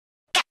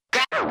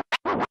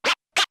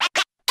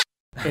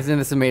Isn't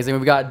this amazing?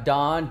 We've got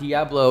Don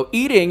Diablo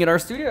eating in our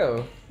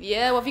studio.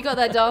 Yeah, what have you got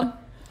there, Don?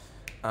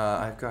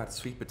 I've got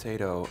sweet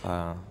potato,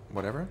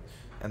 whatever,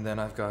 and then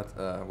I've got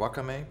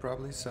wakame,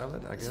 probably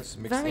salad, I guess,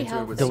 mixed very into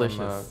it with healthy. some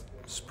Delicious.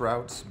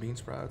 sprouts, bean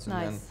sprouts, and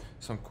then Nice.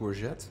 some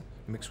courgette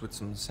mixed with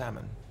some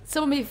salmon.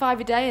 Someone be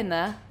 5 a day in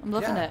there. I'm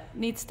loving Yeah. it.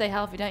 Need to stay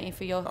healthy, don't you,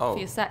 for your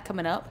Oh. set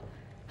coming up?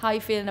 How are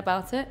you feeling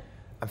about it?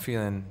 I'm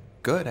feeling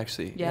good,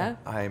 actually. Yeah?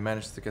 I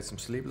managed to get some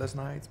sleep last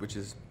night, which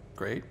is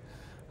great,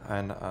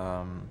 and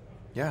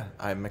yeah,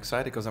 I'm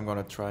excited because I'm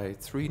gonna try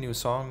 3 new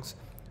songs,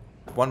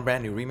 1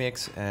 brand new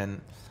remix, and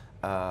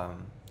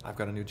I've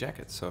got a new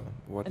jacket. So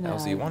what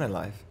else do you want in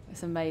life?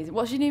 It's amazing.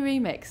 What's your new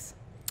remix?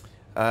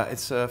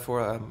 It's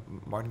for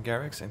Martin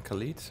Garrix and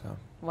Khalid. So.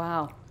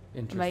 Wow.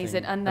 Interesting.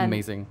 Amazing. And then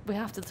Amazing. we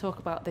have to talk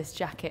about this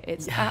jacket.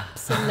 It's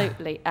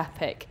absolutely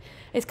epic.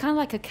 It's kind of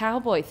like a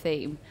cowboy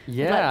theme.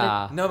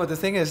 Yeah. No, but the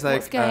thing is,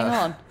 like, What's going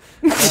on?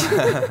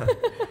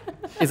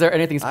 Is there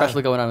anything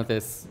special going on with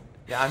this?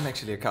 Yeah, I'm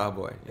actually a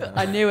cowboy. You know?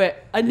 I knew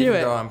it. I knew Even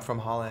it. though I'm from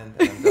Holland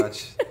and I'm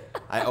Dutch,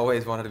 I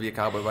always wanted to be a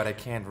cowboy, but I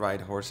can't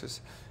ride horses,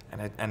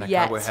 and a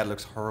Yet. cowboy hat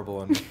looks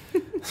horrible. And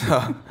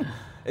so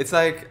it's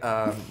like,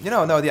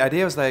 no, the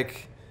idea was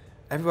like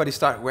everybody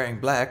started wearing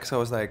black, so I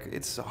was like,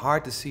 it's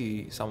hard to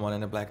see someone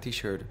in a black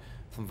T-shirt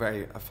from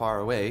very far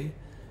away,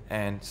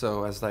 and so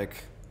I was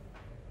like,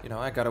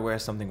 I gotta wear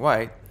something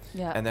white,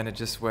 Yeah. and then it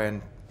just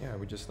went. Yeah,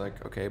 we just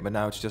like, okay, but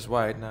now it's just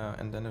white now,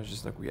 and then it was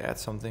just like we add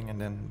something, and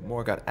then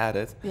more got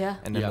added, Yeah.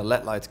 and then Yeah. the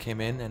LED lights came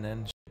in, and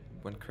then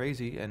went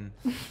crazy, and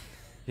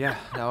yeah,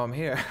 now I'm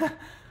here.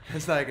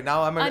 It's like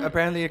now I'm And-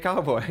 apparently a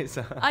cowboy.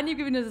 So. And you've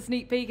given us a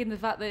sneak peek in the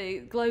fact that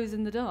it glows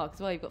in the dark as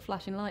well. You've got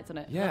flashing lights on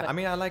it. Yeah, Love it. I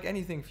mean, I like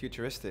anything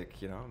futuristic.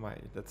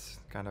 That's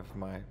kind of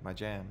my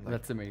jam. Like,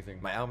 That's amazing.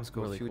 my album's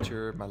called Really cool.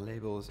 Future. My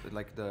label's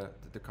like the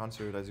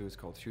concert I do is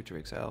called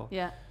Future XL.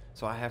 Yeah.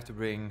 So I have to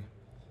bring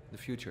the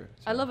future.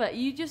 I So- love it.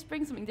 You just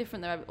bring something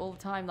different there all the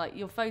time, like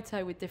your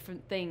photo with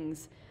different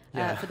things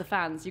Yeah. for the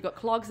fans. You've got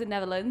clogs in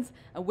Netherlands,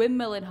 a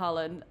windmill in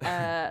Holland,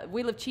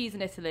 Wheel of Cheese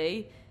in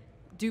Italy,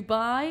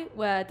 Dubai,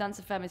 where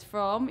Dancer Femme is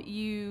from.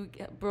 You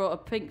brought a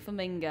pink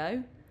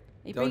flamingo.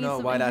 You Don't bringing know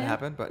why something that here?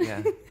 happened, but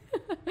yeah.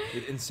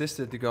 It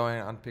insisted to go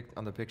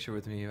on the picture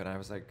with me, and I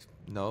was like,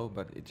 no,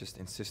 but it just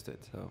insisted,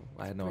 so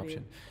I had no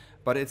brilliant. option.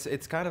 But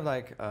it's kind of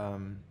like,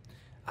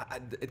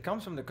 it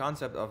comes from the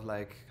concept of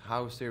like,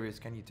 how serious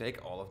can you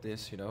take all of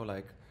this,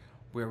 like,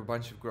 we're a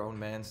bunch of grown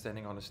men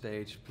standing on a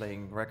stage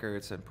playing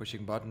records and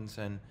pushing buttons,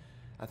 and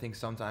I think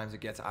sometimes it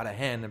gets out of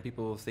hand and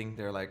people think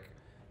they're like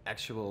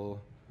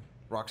actual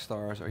rock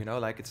stars, or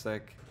like it's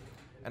like,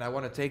 and I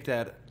want to take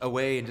that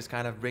away and just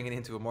kind of bring it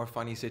into a more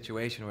funny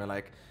situation where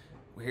like,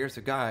 well, here's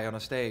a guy on a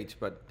stage,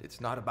 but it's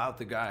not about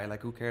the guy.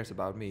 Like, who cares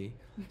about me?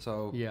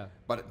 So Yeah.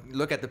 But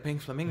look at the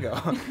pink flamingo.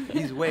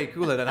 He's way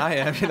cooler than I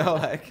am.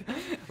 Like,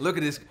 look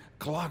at this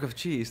clog of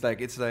cheese. Like,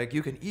 it's like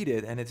you can eat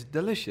it and it's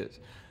delicious.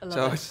 I love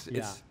So it.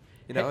 it's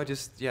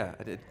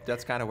Hey.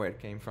 that's kind of where it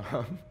came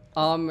from.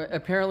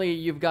 Apparently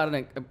you've got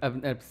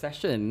an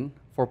obsession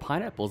for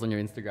pineapples on your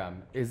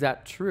Instagram. Is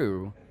that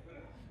true?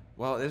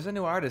 Well, there's a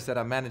new artist that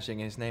I'm managing.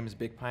 His name is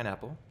Big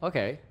Pineapple.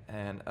 Okay.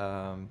 And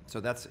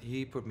so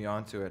he put me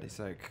onto it. It's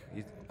like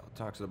he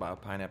talks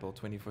about pineapple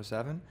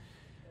 24/7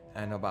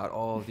 and about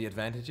all of the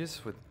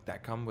advantages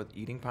that come with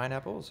eating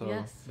pineapple. So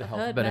Yes, The I've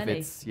health heard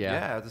benefits. many.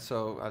 Yeah.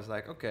 so I was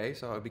like, okay.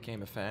 So I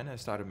became a fan. I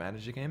started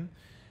managing him,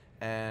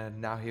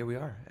 and now here we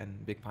are.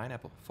 And Big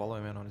Pineapple, follow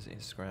him on his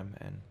Instagram,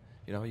 and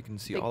you can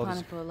see Big all of his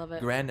Pineapple, I love it.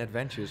 grand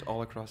adventures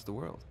all across the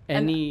world.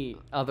 Any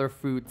other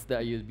foods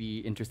that you'd be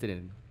interested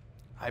in?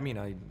 I mean,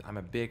 I'm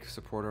a big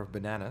supporter of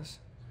bananas.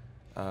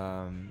 You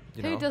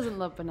Who know. doesn't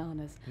love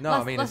bananas? No,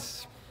 I mean,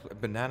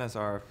 bananas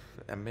are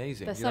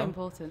amazing. They're you so know?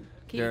 important.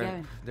 Keep they're,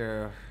 going.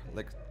 They're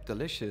like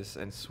delicious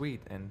and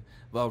sweet and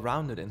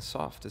well-rounded and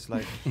soft. It's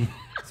like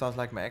sounds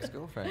like my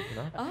ex-girlfriend,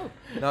 Oh.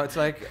 No, it's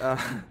like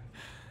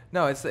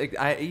no, it's like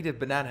I eat a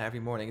banana every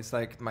morning. It's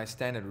like my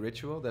standard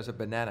ritual. There's a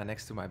banana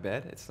next to my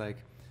bed. It's like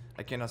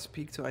I cannot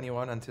speak to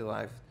anyone until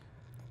I've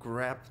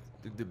grabbed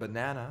the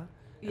banana.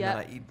 And Yeah.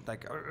 then I eat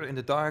like in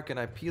the dark, and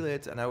I peel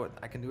it, and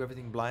I can do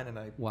everything blind. And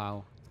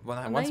Wow. once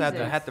I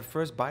Amazing. had the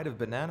first bite of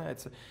banana,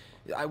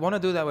 I want to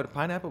do that with a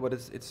pineapple, but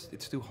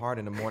it's too hard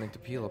in the morning to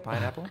peel a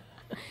pineapple.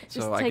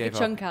 Just so I take a gave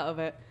chunk up. out of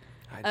it.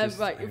 I just-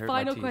 Right, I your hurt my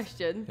final teeth.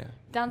 question. Yeah.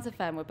 Dancer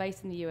Femme, we're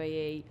based in the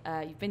UAE.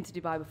 You've been to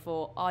Dubai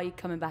before. Are you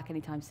coming back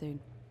anytime soon?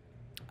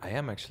 I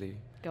am actually.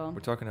 Go on.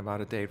 We're talking about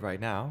a date right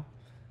now,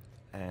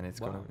 and it's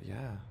Wow.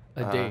 gonna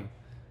A date.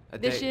 A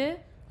This date. year?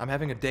 I'm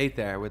having a date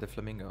there with a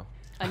flamingo,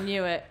 I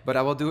knew it. but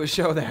I will do a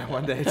show there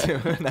one day too.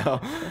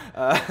 No.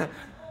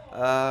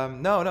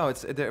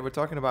 We're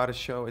talking about a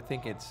show. I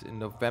think it's in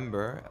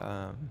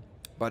November,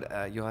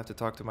 but you'll have to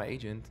talk to my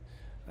agent.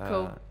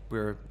 Cool.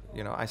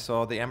 I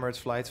saw the Emirates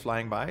flights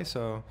flying by,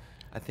 so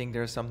I think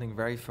there's something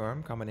very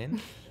firm coming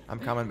in. I'm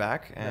coming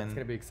back, and That's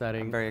gonna be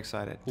exciting. I'm very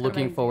excited.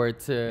 Looking Amazing. forward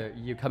to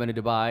you coming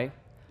to Dubai.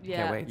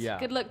 Yeah. wait. Yeah.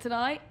 Good luck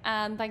tonight,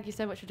 and thank you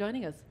so much for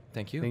joining us.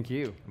 Thank you. Thank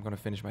you. I'm gonna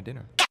finish my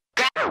dinner.